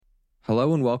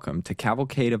Hello and welcome to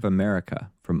Cavalcade of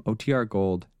America from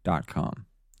OTRGold.com.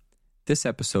 This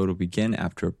episode will begin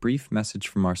after a brief message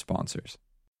from our sponsors.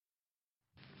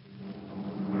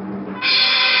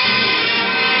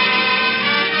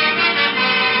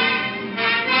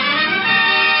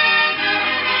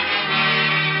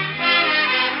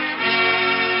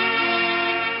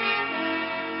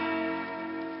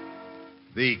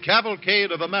 The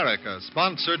Cavalcade of America,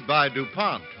 sponsored by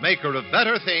DuPont, maker of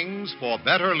better things for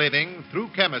better living through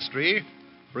chemistry,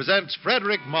 presents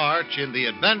Frederick March in The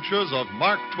Adventures of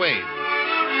Mark Twain.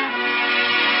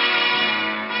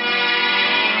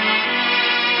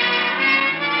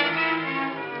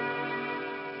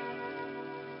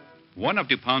 One of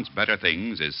DuPont's better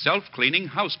things is self-cleaning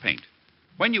house paint.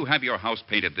 When you have your house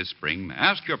painted this spring,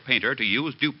 ask your painter to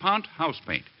use DuPont house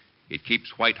paint. It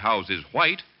keeps white houses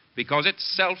white because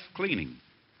it's self-cleaning.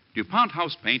 DuPont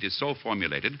house paint is so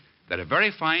formulated that a very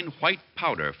fine white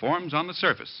powder forms on the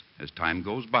surface as time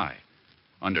goes by.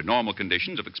 Under normal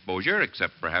conditions of exposure,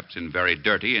 except perhaps in very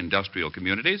dirty industrial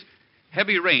communities,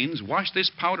 heavy rains wash this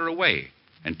powder away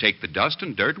and take the dust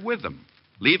and dirt with them,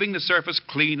 leaving the surface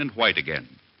clean and white again.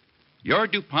 Your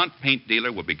DuPont paint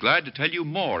dealer will be glad to tell you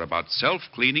more about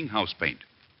self-cleaning house paint,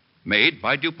 made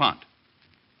by DuPont.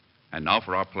 And now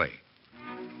for our play.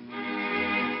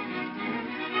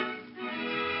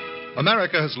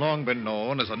 America has long been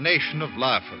known as a nation of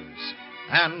laughers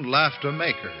and laughter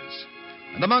makers.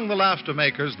 And among the laughter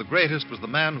makers, the greatest was the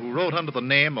man who wrote under the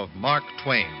name of Mark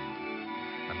Twain.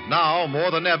 And now, more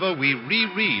than ever, we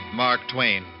reread Mark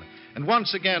Twain and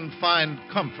once again find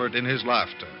comfort in his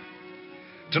laughter.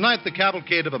 Tonight, the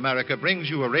Cavalcade of America brings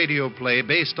you a radio play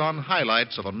based on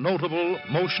highlights of a notable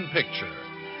motion picture,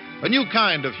 a new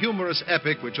kind of humorous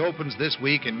epic which opens this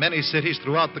week in many cities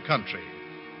throughout the country.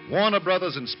 Warner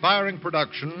Brothers' inspiring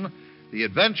production, The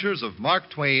Adventures of Mark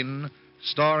Twain,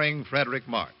 starring Frederick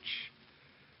March.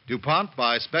 DuPont,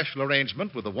 by special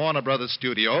arrangement with the Warner Brothers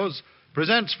Studios,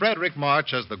 presents Frederick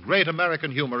March as the great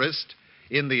American humorist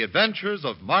in The Adventures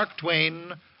of Mark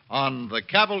Twain on the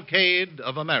Cavalcade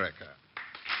of America.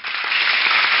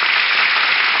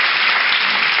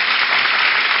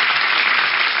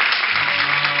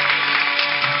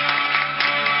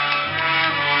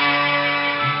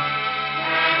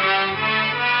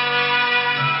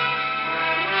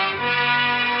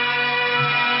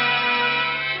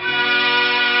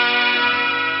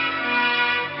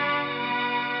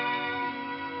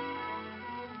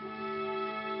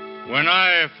 When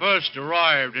I first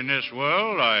arrived in this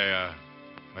world, I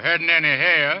hadn't any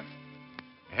hair,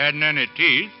 hadn't any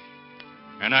teeth,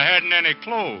 and I hadn't any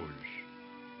clothes.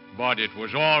 But it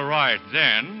was all right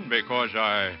then because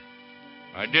I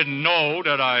didn't know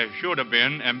that I should have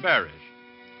been embarrassed.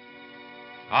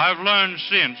 I've learned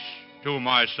since, to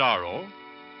my sorrow,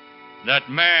 that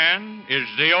man is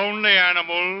the only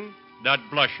animal that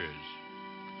blushes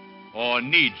or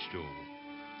needs to.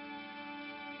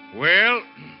 Well,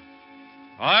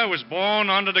 I was born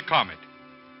under the comet,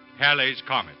 Halley's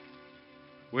Comet,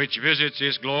 which visits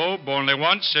this globe only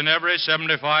once in every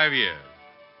 75 years.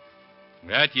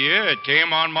 That year it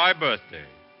came on my birthday,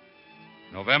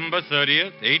 November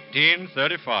 30th,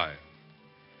 1835.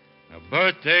 The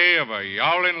birthday of a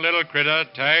yowling little critter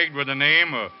tagged with the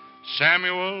name of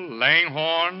Samuel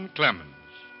Langhorne Clemens.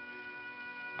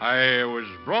 I was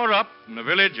brought up in the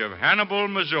village of Hannibal,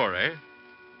 Missouri,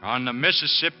 on the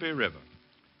Mississippi River.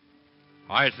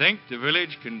 I think the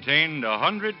village contained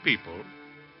 100 people,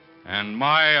 and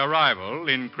my arrival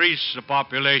increased the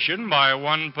population by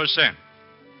 1%.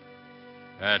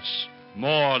 That's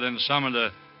more than some of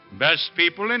the best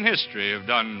people in history have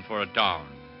done for a town.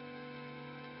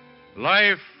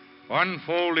 Life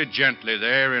unfolded gently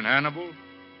there in Hannibal,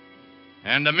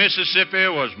 and the Mississippi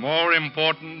was more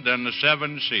important than the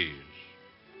 7 seas.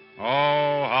 Oh,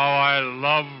 how I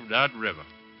loved that river.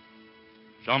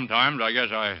 Sometimes I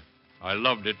guess I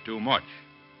loved it too much.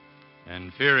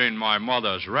 And fearing my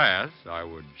mother's wrath, I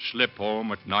would slip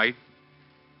home at night,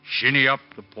 shinny up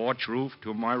the porch roof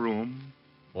to my room,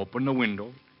 open the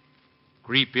window,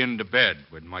 creep into bed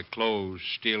with my clothes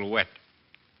still wet.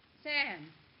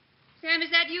 Sam. Sam,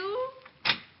 is that you?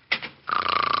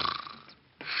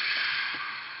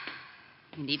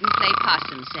 You needn't play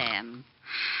possum, Sam.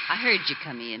 I heard you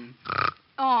come in.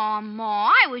 Oh,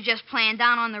 Ma, I was just playing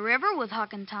down on the river with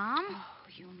Huck and Tom. Oh,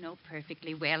 you know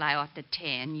perfectly well I ought to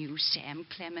tan you, Sam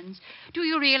Clemens. Do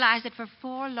you realize that for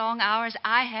 4 long hours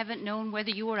I haven't known whether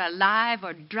you were alive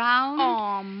or drowned?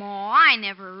 Oh, Ma, I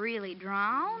never really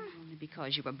drowned. Only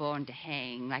because you were born to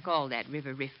hang, like all that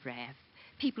river riffraff.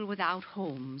 People without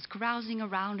homes, carousing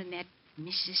around in that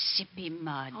Mississippi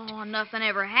mud. Oh, nothing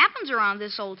ever happens around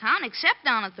this old town except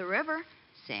down at the river.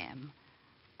 Sam,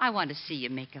 I want to see you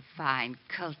make a fine,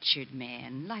 cultured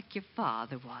man like your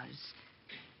father was.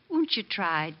 Won't you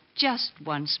try just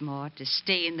once more to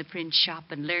stay in the print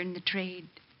shop and learn the trade?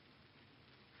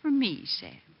 For me,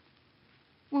 Sam.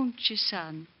 Won't you,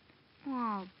 son? Well,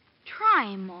 I'll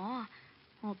try, Ma.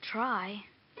 I'll try.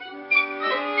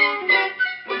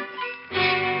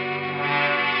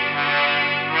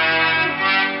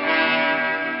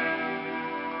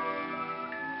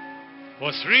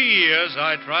 For 3 years,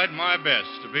 I tried my best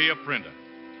to be a printer.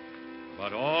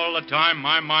 But all the time,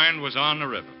 my mind was on the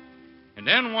river. And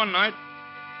then one night,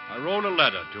 I wrote a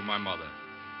letter to my mother.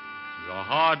 It was a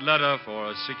hard letter for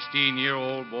a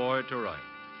 16-year-old boy to write.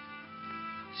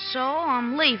 So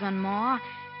I'm leaving, Ma.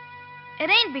 It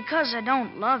ain't because I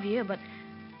don't love you, but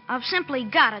I've simply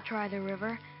got to try the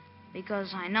river.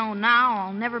 Because I know now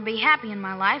I'll never be happy in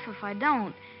my life if I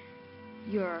don't.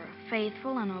 Your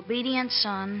faithful and obedient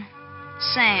son,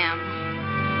 Sam.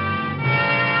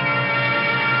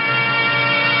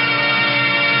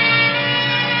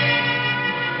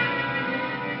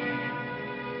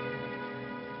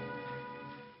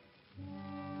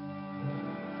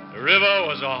 The river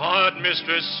was a hard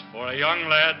mistress for a young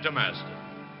lad to master.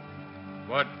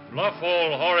 But bluff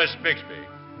old Horace Bixby,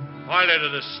 pilot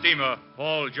of the steamer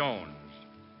Paul Jones,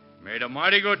 made a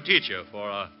mighty good teacher for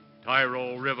a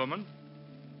Tyrol riverman.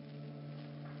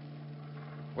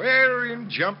 Where in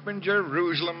jumping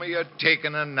Jerusalem are you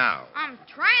taking her now? I'm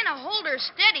trying to hold her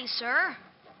steady, sir.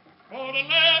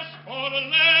 Quarter-less,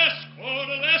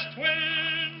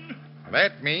 Twain.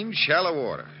 That means shallow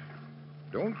water.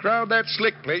 Don't crowd that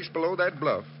slick place below that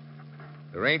bluff.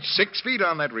 There ain't 6 feet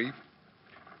on that reef.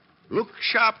 Look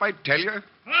sharp, I tell you.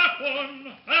 Half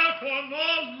one, oh,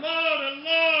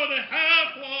 Lordy,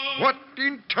 half one. What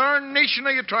in tarnation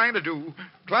are you trying to do?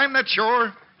 Climb that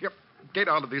shore? Yep. Get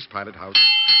out of this pilot house.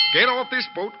 Get off this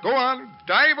boat. Go on.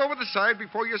 Dive over the side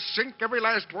before you sink every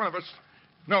last one of us.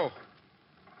 No,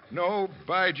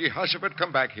 by Jehoshaphat,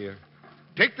 come back here.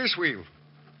 Take this wheel.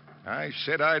 I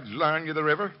said I'd learn you the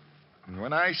river. And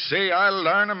when I say I'll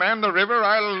learn a man the river,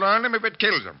 I'll learn him if it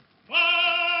kills him.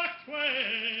 Mark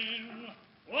Twain,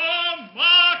 oh,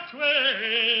 Mark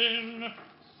Twain,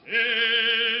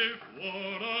 safe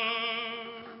water.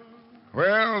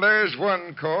 Well, there's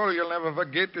one call you'll never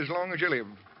forget as long as you live.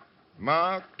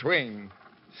 Mark Twain,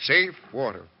 safe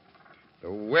water.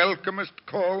 The welcomest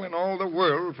call in all the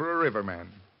world for a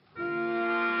riverman.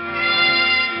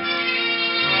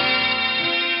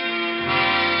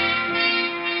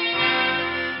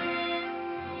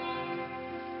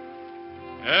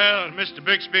 Well, Mr.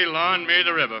 Bixby loaned me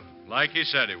the river, like he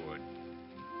said he would.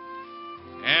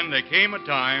 And there came a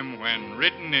time when,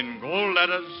 written in gold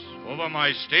letters over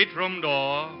my stateroom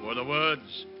door, were the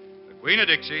words, "The Queen of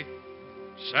Dixie,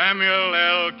 Samuel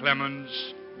L.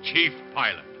 Clemens, Chief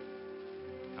Pilot."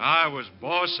 I was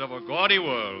boss of a gaudy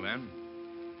world then.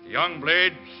 A young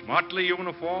blade, smartly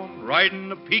uniformed, riding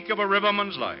the peak of a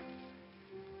riverman's life.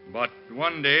 But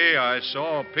one day I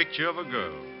saw a picture of a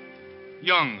girl,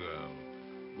 young girl,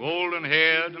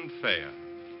 golden-haired and fair,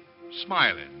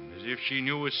 smiling as if she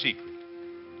knew a secret.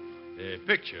 The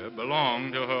picture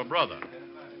belonged to her brother.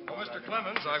 Oh, Mr.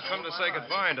 Clemens, I've come to say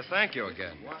goodbye and to thank you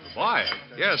again. Goodbye.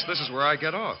 Yes, this is where I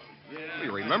get off. Well,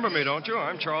 you remember me, don't you?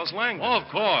 I'm Charles Langdon. Oh, of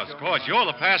course. You're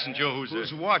the passenger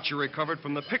whose watch you recovered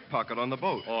from the pickpocket on the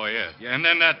boat. Oh, yeah. And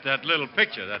then that little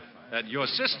picture, that your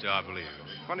sister, I believe.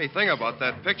 Funny thing about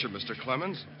that picture, Mr.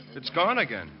 Clemens, it's gone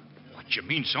again. What, you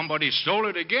mean somebody stole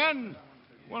it again?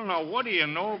 Well, now, what do you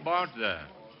know about that?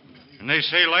 And they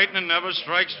say lightning never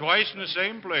strikes twice in the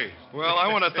same place. Well, I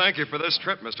want to thank you for this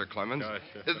trip, Mr. Clemens.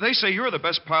 They say you're the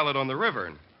best pilot on the river,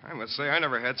 and I must say I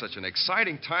never had such an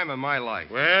exciting time in my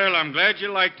life. Well, I'm glad you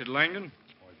liked it, Langdon,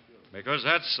 because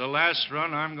that's the last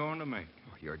run I'm going to make.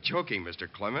 Oh, you're joking,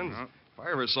 Mr. Clemens. No. If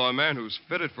I ever saw a man who's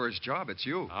fitted for his job, it's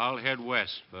you. I'll head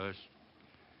west first.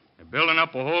 They're building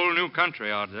up a whole new country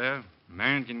out there. A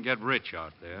man can get rich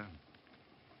out there.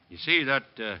 You see that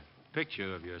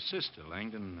picture of your sister,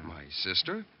 Langdon? My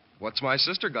sister? What's my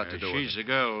sister got to do with it? She's the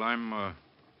girl I'm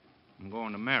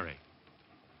going to marry.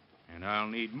 And I'll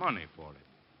need money for it.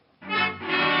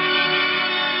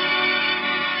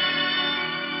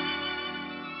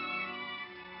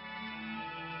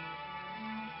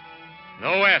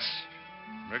 The West.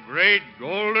 The great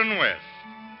golden West.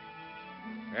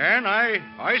 And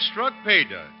I struck pay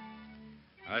dirt.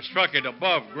 I struck it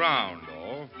above ground,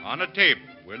 though, on a table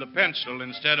with a pencil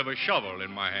instead of a shovel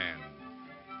in my hand.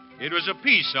 It was a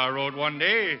piece I wrote one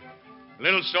day, a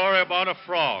little story about a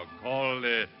frog called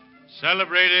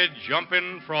celebrated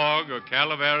jumping frog of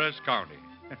Calaveras County.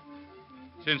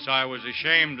 Since I was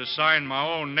ashamed to sign my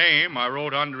own name, I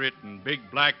wrote under it in big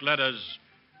black letters,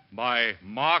 by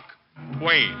Mark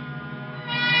Twain.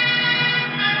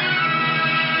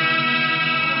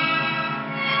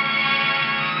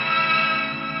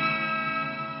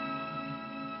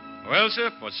 Well, sir,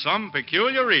 for some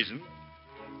peculiar reason,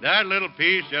 that little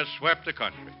piece just swept the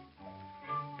country.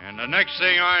 And the next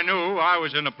thing I knew, I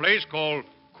was in a place called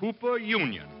Cooper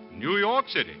Union, New York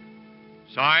City.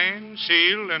 Signed,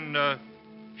 sealed, and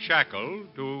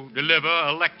shackled to deliver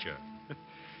a lecture.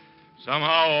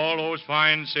 Somehow all those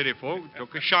fine city folk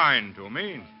took a shine to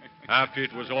me. After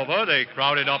it was over, they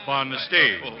crowded up on the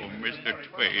stage. Oh, Mr.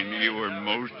 Twain, you were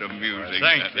most amusing.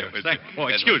 Thank you. Oh,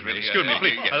 excuse me,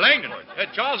 please. Langdon.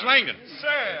 Charles Langdon.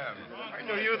 Sam! I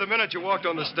knew you the minute you walked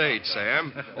on the stage,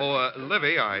 Sam. Oh,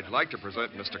 Livy, I'd like to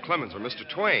present Mr. Clemens or Mr.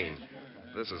 Twain.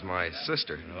 This is my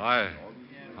sister. Well,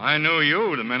 I knew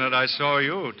you the minute I saw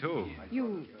you, too.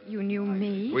 You knew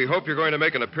me? We hope you're going to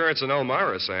make an appearance in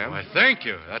Elmira, Sam. Why, thank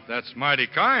you. That's mighty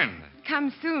kind.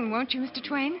 Come soon, won't you, Mr.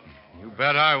 Twain? You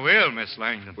bet I will, Miss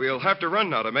Langdon. We'll have to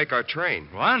run now to make our train.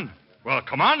 Run? Well,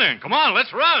 come on then. Come on,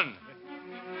 let's run.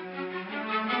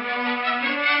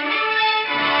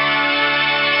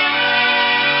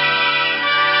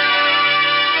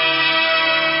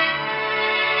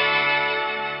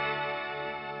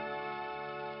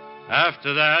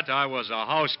 After that, I was a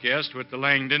house guest with the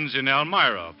Langdons in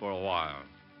Elmira for a while.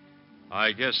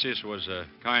 I guess this was a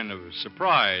kind of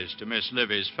surprise to Miss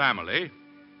Livy's family,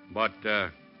 but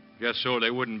just so they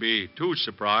wouldn't be too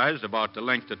surprised about the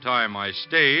length of time I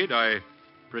stayed, I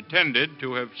pretended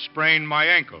to have sprained my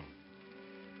ankle.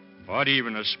 But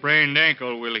even a sprained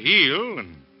ankle will heal,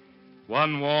 and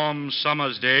one warm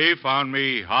summer's day found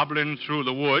me hobbling through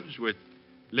the woods with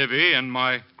Livy and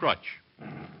my crutch.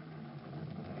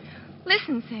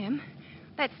 Listen, Sam.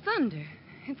 That's thunder.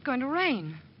 It's going to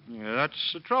rain. Yeah,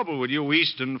 that's the trouble with you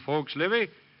Eastern folks, Livy.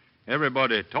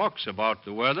 Everybody talks about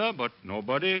the weather, but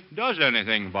nobody does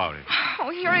anything about it. Oh,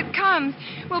 here it comes.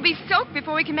 We'll be soaked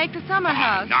before we can make the summer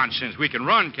house. Nonsense. We can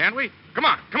run, can't we? Come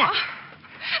on.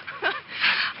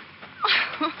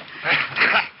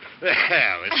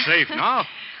 Well, it's safe now.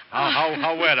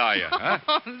 How wet are you, huh?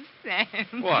 Oh,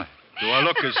 Sam. What? Do I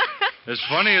look as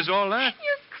funny as all that?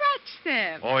 Your crutch,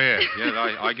 Sam. Oh,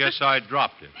 yeah. I guess I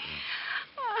dropped it.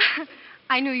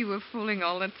 I knew you were fooling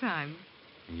all the time.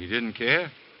 You didn't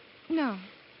care? No,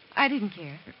 I didn't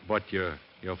care. But your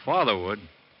father would.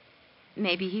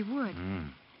 Maybe he would.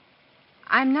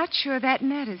 I'm not sure that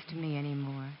matters to me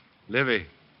anymore. Livy,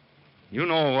 you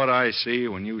know what I see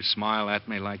when you smile at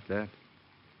me like that?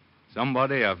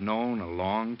 Somebody I've known a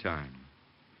long time.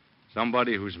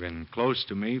 Somebody who's been close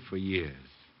to me for years.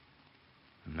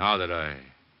 And now that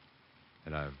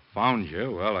I've found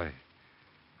you, well, I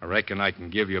reckon I can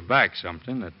give you back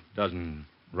something that doesn't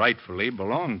rightfully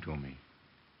belong to me.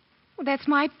 Well, that's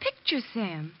my picture,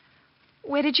 Sam.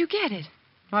 Where did you get it?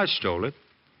 I stole it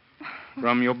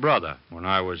from your brother when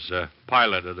I was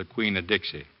pilot of the Queen of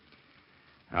Dixie.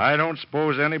 I don't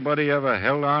suppose anybody ever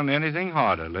held on to anything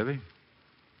harder, Livy.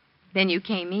 Then you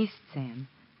came east, Sam,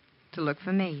 to look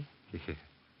for me.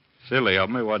 Silly of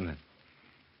me, wasn't it?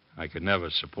 I could never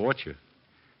support you.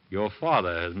 Your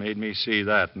father has made me see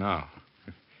that now.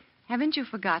 Haven't you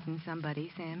forgotten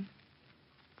somebody, Sam?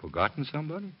 Forgotten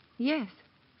somebody? Yes.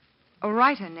 A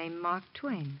writer named Mark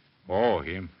Twain. Oh,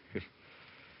 him.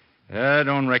 I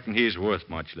don't reckon he's worth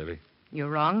much, Livy. You're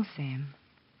wrong, Sam.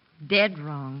 Dead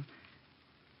wrong.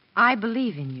 I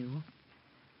believe in you.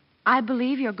 I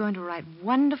believe you're going to write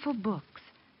wonderful books.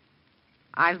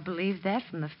 I've believed that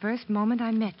from the first moment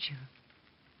I met you.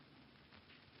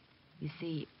 You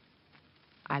see,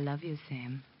 I love you,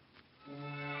 Sam.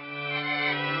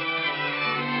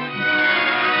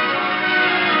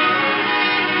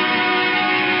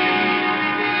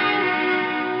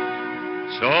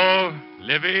 So,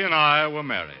 Livy and I were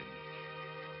married.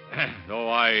 Though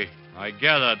I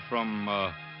gathered from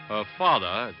her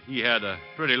father, he had a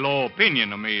pretty low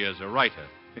opinion of me as a writer.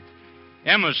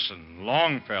 Emerson,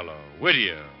 Longfellow,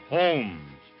 Whittier, Holmes.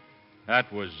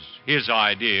 That was his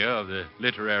idea of the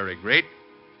literary great.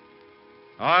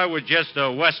 I was just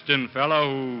a Western fellow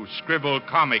who scribbled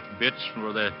comic bits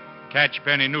for the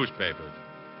catchpenny newspapers.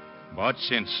 But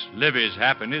since Livy's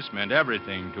happiness meant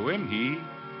everything to him, he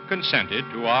consented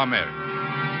to our marriage.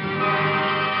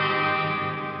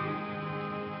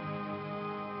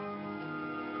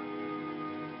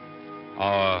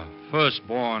 Our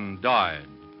firstborn died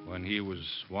when he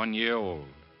was 1 year old.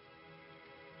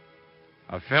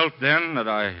 I felt then that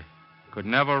I could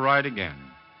never write again.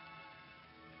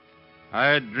 I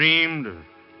had dreamed of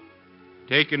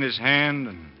taking his hand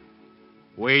and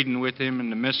wading with him in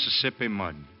the Mississippi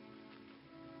mud,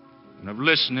 and of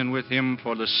listening with him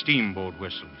for the steamboat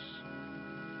whistles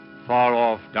far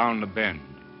off down the bend.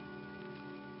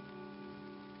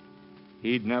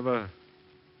 He'd never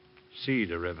see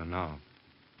the river now.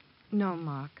 No,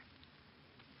 Mark.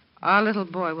 Our little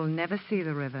boy will never see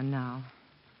the river now.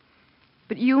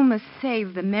 But you must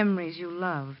save the memories you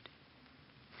loved.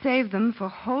 Save them for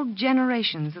whole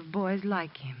generations of boys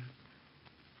like him.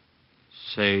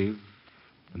 Save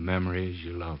the memories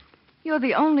you loved. You're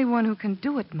the only one who can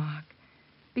do it, Mark.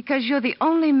 Because you're the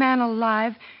only man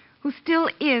alive who still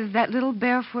is that little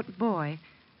barefoot boy,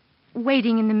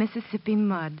 wading in the Mississippi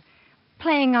mud,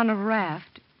 playing on a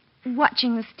raft,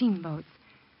 watching the steamboats,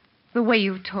 the way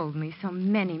you've told me so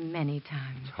many, many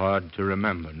times. It's hard to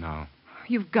remember now.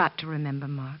 You've got to remember,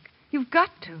 Mark. You've got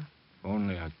to. If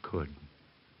only I could.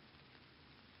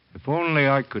 If only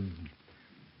I could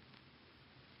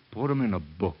put them in a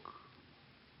book.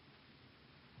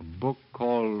 A book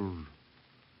called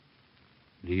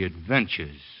The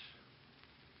Adventures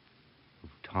of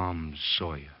Tom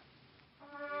Sawyer.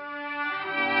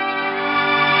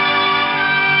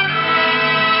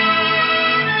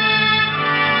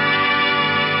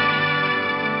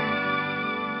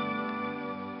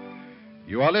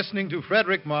 You are listening to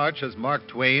Frederick March as Mark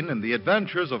Twain in The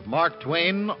Adventures of Mark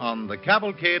Twain on the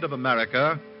Cavalcade of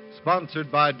America, sponsored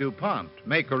by DuPont,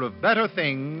 maker of better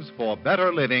things for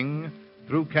better living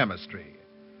through chemistry.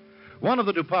 One of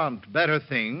the DuPont better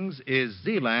things is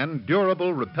Zealand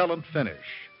Durable Repellent Finish.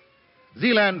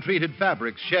 Zealand treated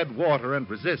fabrics shed water and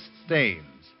resist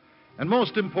stains. And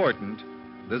most important,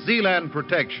 the Zealand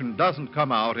protection doesn't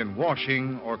come out in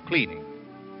washing or cleaning.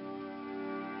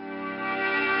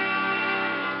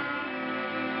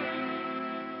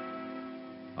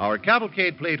 Our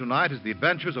cavalcade play tonight is The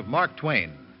Adventures of Mark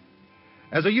Twain.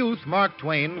 As a youth, Mark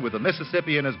Twain, with the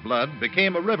Mississippi in his blood,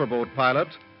 became a riverboat pilot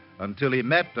until he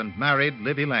met and married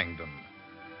Livy Langdon.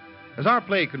 As our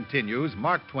play continues,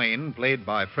 Mark Twain, played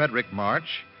by Frederick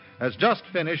March, has just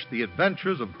finished The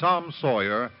Adventures of Tom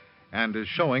Sawyer and is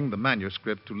showing the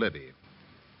manuscript to Livy.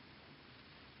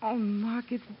 Oh,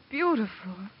 Mark, it's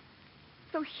beautiful.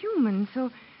 So human, so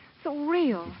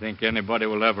real. You think anybody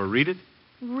will ever read it?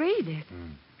 Read it?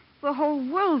 The whole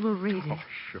world will read it. Oh,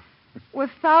 sure.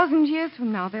 1,000 years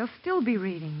from now, they'll still be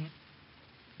reading it.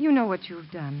 You know what you've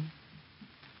done.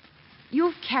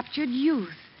 You've captured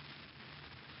youth.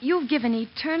 You've given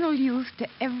eternal youth to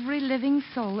every living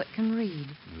soul that can read.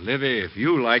 Livy, if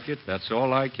you like it, that's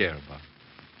all I care about.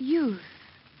 Youth.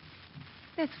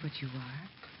 That's what you are.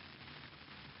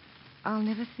 I'll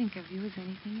never think of you as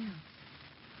anything else.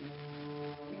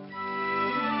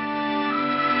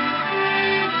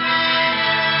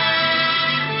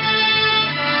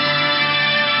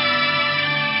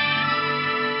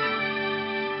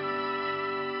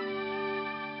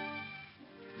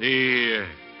 The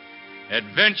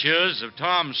Adventures of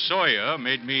Tom Sawyer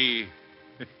made me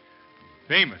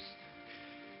famous.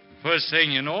 First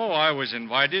thing you know, I was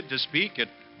invited to speak at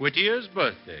Whittier's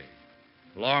birthday,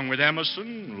 along with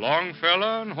Emerson,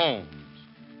 Longfellow, and Holmes.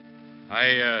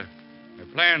 I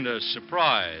planned a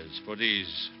surprise for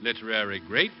these literary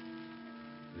greats,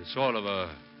 a sort of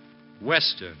a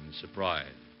Western surprise.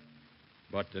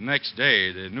 But the next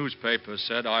day, the newspaper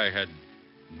said I had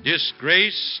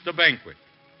disgraced the banquet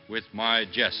with my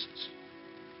jests.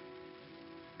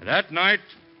 That night,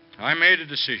 I made a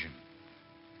decision.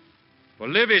 For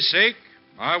Livy's sake,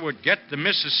 I would get the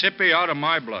Mississippi out of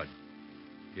my blood.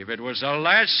 If it was the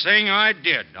last thing I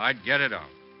did, I'd get it out.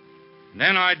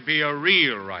 Then I'd be a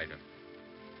real writer.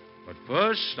 But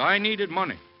first, I needed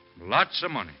money, lots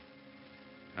of money.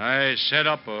 I set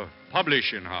up a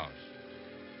publishing house.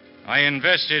 I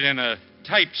invested in a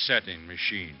typesetting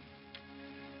machine.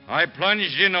 I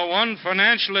plunged into one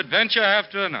financial adventure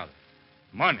after another.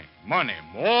 Money, money,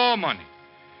 more money.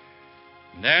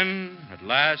 And then, at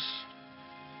last,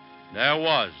 there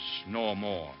was no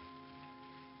more.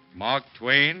 Mark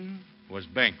Twain was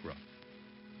bankrupt.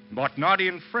 But not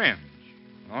in friends.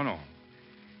 Oh, no.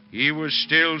 He was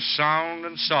still sound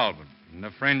and solvent in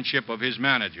the friendship of his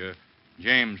manager,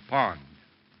 James Pond.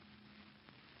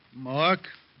 Mark,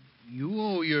 you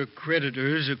owe your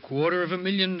creditors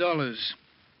 $250,000.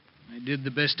 I did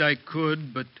the best I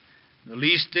could, but the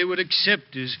least they would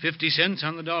accept is 50 cents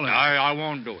on the dollar. I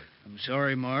won't do it. I'm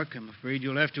sorry, Mark. I'm afraid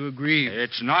you'll have to agree.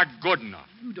 It's not good enough.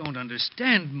 You don't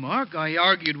understand, Mark. I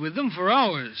argued with them for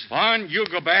hours. Pond, you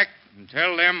go back and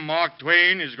tell them Mark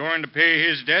Twain is going to pay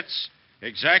his debts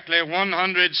exactly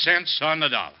 100 cents on the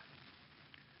dollar.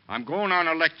 I'm going on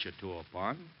a lecture tour,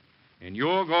 Pond, and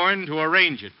you're going to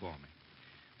arrange it for me.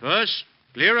 First,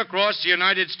 clear across the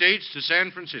United States to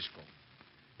San Francisco,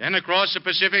 then across the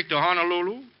Pacific to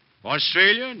Honolulu,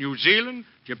 Australia, New Zealand,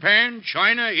 Japan,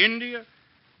 China, India,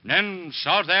 then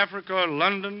South Africa,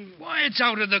 London. Why, it's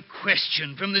out of the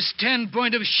question from the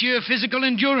standpoint of sheer physical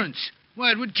endurance.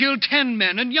 Why, it would kill 10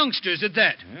 men, and youngsters at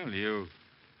that. Well, you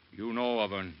know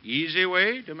of an easy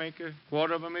way to make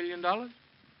 $250,000?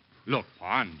 Look,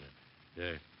 Pond,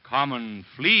 the common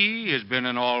flea has been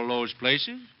in all those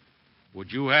places.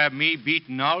 Would you have me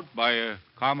beaten out by a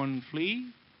common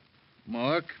flea?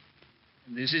 Mark,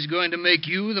 this is going to make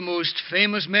you the most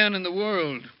famous man in the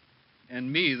world,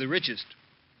 and me the richest.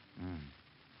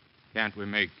 Can't we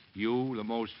make you the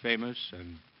most famous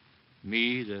and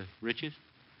me the richest?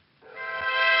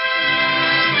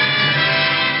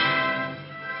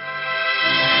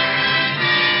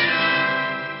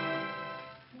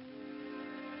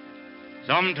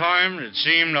 Sometimes it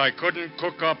seemed I couldn't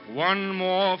cook up one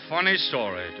more funny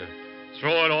story to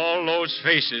throw at all those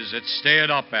faces that stared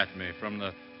up at me from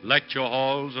the lecture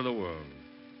halls of the world.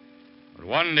 But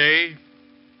one day,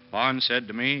 Pond said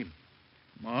to me,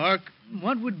 Mark,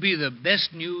 what would be the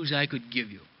best news I could give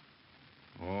you?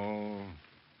 Oh,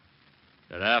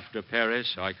 that after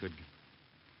Paris I could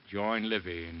join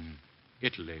Livy in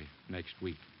Italy next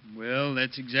week. Well,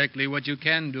 that's exactly what you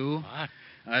can do. What?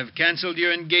 I've canceled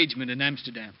your engagement in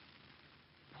Amsterdam.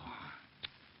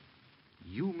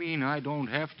 You mean I don't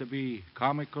have to be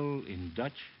comical in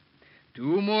Dutch?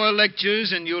 2 more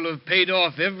lectures and you'll have paid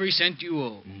off every cent you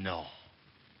owe. No.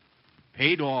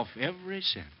 Paid off every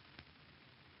cent.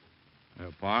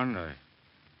 Well, Pond,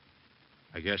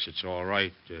 I guess it's all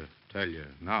right to tell you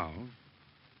now.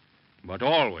 But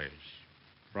always,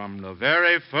 from the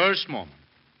very first moment,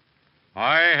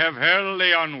 I have held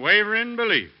the unwavering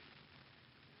belief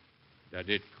that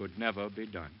it could never be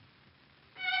done.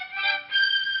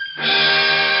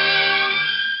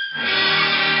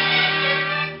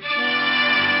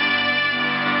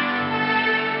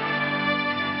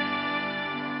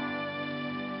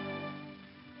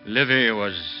 Livy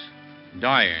was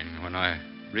dying when I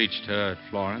reached her at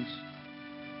Florence.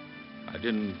 I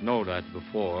didn't know that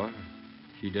before.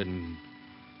 She didn't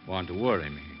want to worry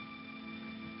me.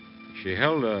 She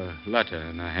held a letter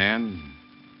in her hand,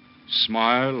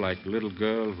 smiled like a little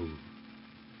girl who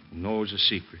knows a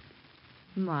secret.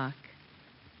 Mark,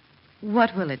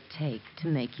 what will it take to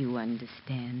make you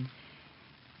understand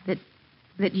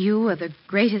that you are the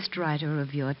greatest writer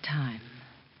of your time?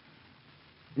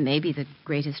 Maybe the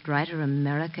greatest writer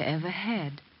America ever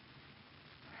had.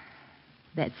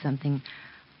 That's something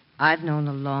I've known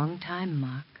a long time,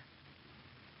 Mark.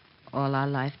 All our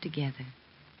life together.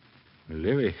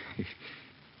 Livy,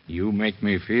 you make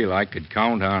me feel I could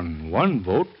count on one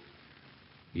vote,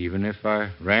 even if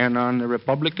I ran on the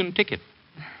Republican ticket.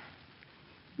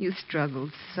 You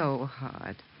struggled so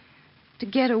hard to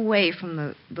get away from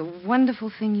the wonderful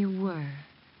thing you were,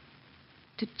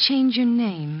 to change your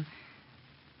name,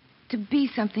 to be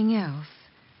something else,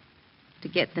 to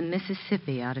get the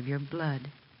Mississippi out of your blood.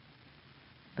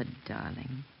 But,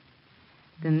 darling,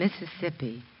 the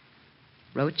Mississippi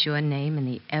wrote your name in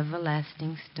the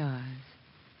everlasting stars.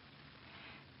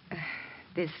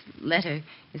 This letter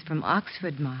is from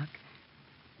Oxford, Mark.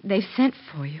 They've sent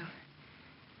for you.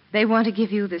 They want to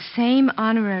give you the same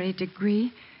honorary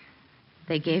degree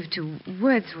they gave to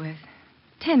Wordsworth,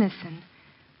 Tennyson,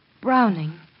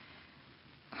 Browning.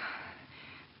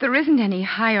 There isn't any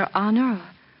higher honor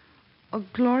or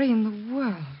glory in the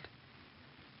world.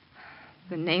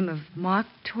 The name of Mark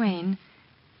Twain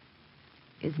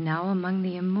is now among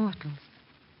the immortals.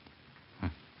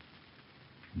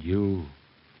 Do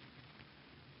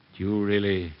you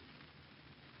really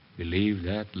believe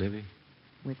that, Livy?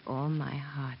 With all my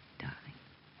heart, darling.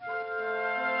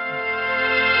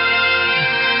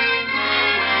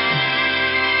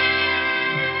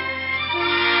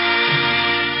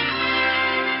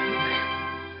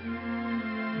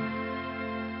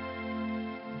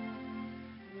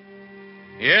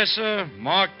 Yes, sir.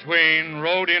 Mark Twain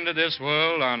rode into this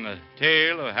world on the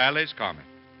tail of Halley's Comet.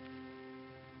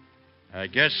 I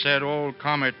guess that old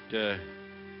comet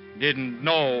didn't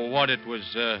know what it was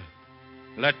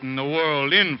letting the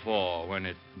world in for when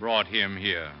it brought him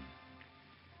here.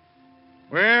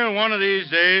 Well, one of these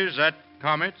days, that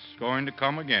comet's going to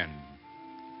come again.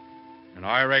 And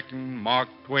I reckon Mark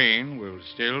Twain will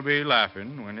still be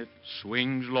laughing when it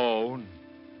swings low and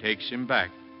takes him back.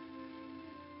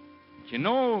 But you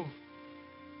know,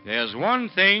 there's one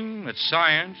thing that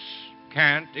science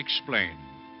can't explain.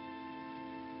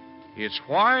 It's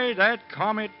why that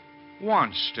comet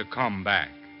wants to come back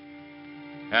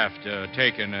after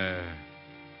taking a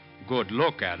good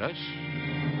look at us.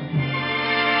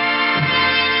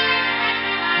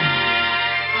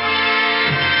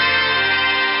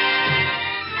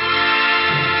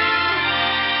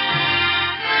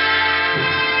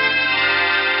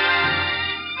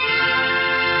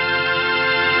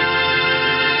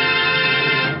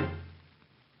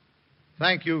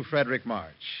 Thank you, Frederick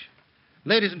March.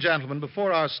 Ladies and gentlemen,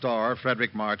 before our star,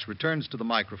 Frederick March, returns to the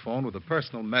microphone with a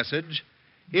personal message,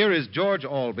 here is George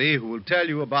Albee, who will tell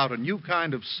you about a new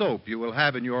kind of soap you will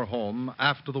have in your home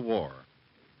after the war.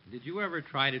 Did you ever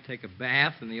try to take a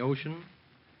bath in the ocean?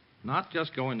 Not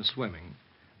just go into swimming,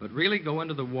 but really go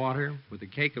into the water with a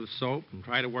cake of soap and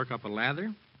try to work up a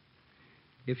lather?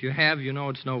 If you have, you know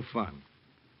it's no fun.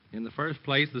 In the first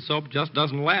place, the soap just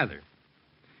doesn't lather.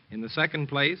 In the second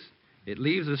place, it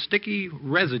leaves a sticky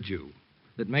residue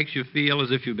that makes you feel as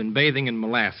if you've been bathing in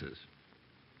molasses.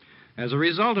 As a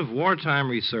result of wartime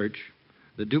research,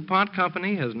 the DuPont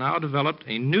Company has now developed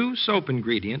a new soap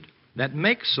ingredient that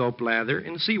makes soap lather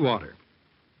in seawater.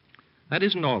 That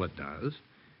isn't all it does.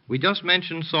 We just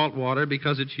mentioned salt water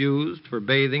because it's used for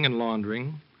bathing and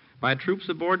laundering by troops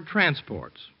aboard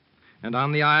transports and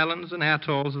on the islands and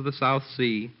atolls of the South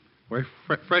Sea where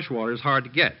fresh water is hard to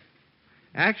get.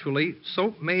 Actually,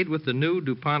 soap made with the new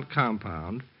DuPont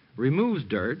compound removes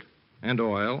dirt and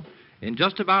oil in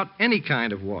just about any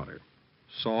kind of water: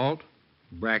 salt,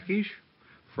 brackish,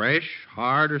 fresh,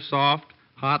 hard or soft,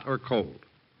 hot or cold.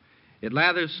 It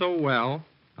lathers so well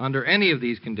under any of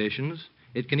these conditions,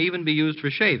 it can even be used for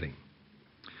shaving.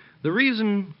 The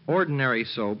reason ordinary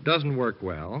soap doesn't work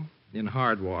well in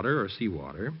hard water or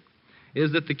seawater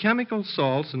is that the chemical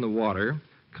salts in the water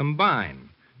combine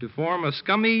to form a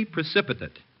scummy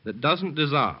precipitate that doesn't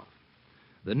dissolve.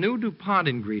 The new DuPont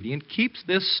ingredient keeps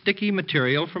this sticky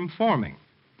material from forming.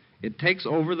 It takes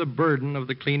over the burden of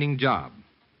the cleaning job.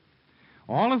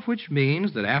 All of which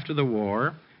means that after the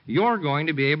war, you're going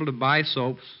to be able to buy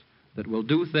soaps that will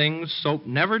do things soap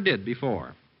never did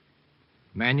before.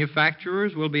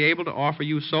 Manufacturers will be able to offer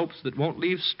you soaps that won't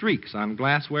leave streaks on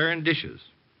glassware and dishes,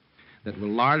 that will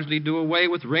largely do away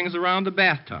with rings around the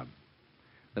bathtub,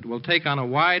 that will take on a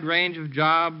wide range of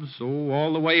jobs,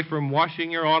 all the way from washing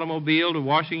your automobile to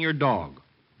washing your dog,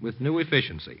 with new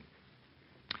efficiency.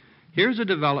 Here's a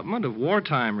development of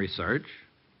wartime research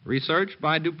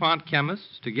by DuPont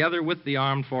chemists together with the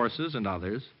armed forces and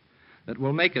others, that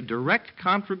will make a direct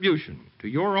contribution to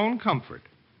your own comfort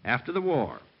after the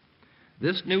war.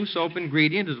 This new soap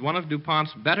ingredient is one of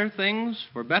DuPont's better things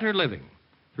for better living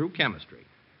through chemistry.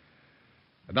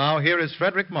 And now here is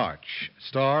Frederick March,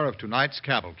 star of tonight's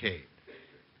Cavalcade.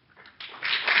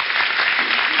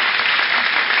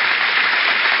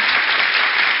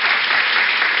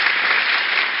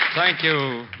 Thank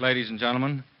you, ladies and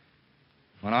gentlemen.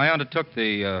 When I undertook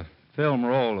the film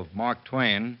role of Mark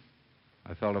Twain,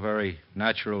 I felt a very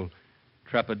natural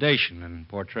trepidation in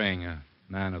portraying a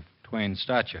man of Twain's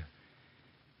stature.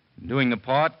 In doing the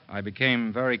part, I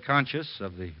became very conscious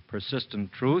of the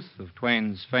persistent truth of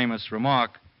Twain's famous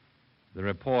remark, "The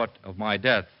report of my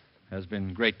death has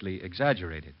been greatly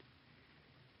exaggerated."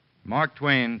 Mark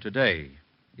Twain today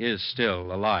is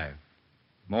still alive,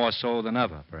 more so than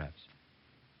ever, perhaps.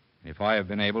 If I have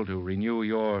been able to renew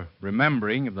your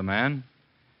remembering of the man,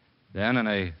 then in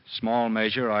a small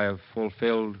measure I have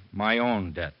fulfilled my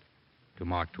own debt to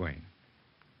Mark Twain.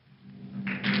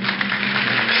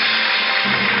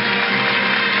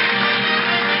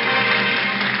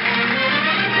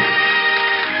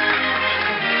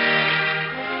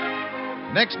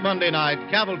 Next Monday night,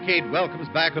 Cavalcade welcomes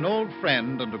back an old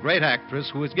friend and a great actress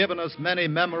who has given us many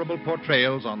memorable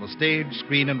portrayals on the stage,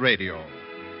 screen, and radio,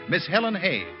 Miss Helen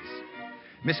Hayes.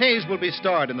 Miss Hayes will be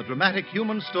starred in the dramatic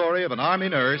human story of an Army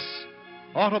nurse,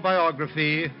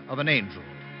 Autobiography of an Angel.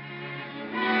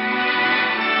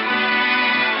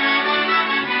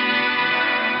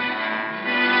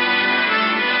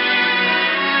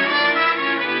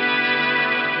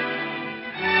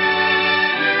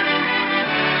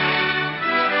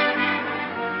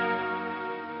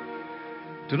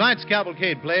 Tonight's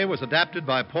Cavalcade play was adapted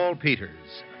by Paul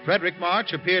Peters. Frederick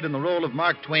March appeared in the role of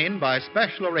Mark Twain by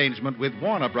special arrangement with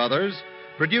Warner Brothers,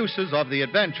 producers of The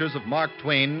Adventures of Mark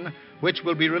Twain, which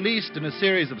will be released in a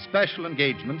series of special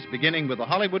engagements beginning with the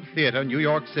Hollywood Theater, New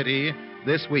York City,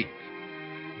 this week.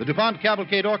 The DuPont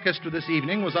Cavalcade Orchestra this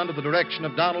evening was under the direction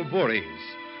of Donald Voorhees.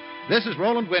 This is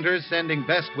Roland Winters sending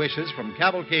best wishes from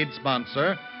Cavalcade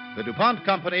sponsor, the DuPont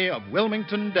Company of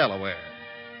Wilmington, Delaware.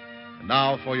 And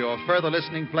now, for your further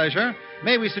listening pleasure,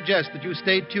 may we suggest that you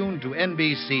stay tuned to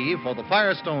NBC for the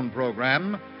Firestone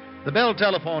program, the Bell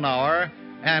Telephone Hour,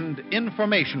 and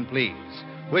Information Please,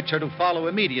 which are to follow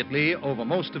immediately over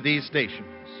most of these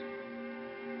stations.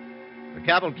 The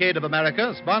Cavalcade of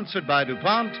America, sponsored by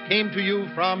DuPont, came to you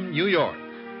from New York.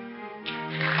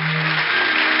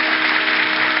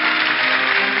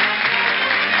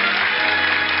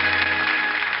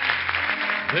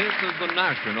 This is the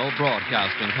National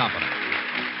Broadcasting Company.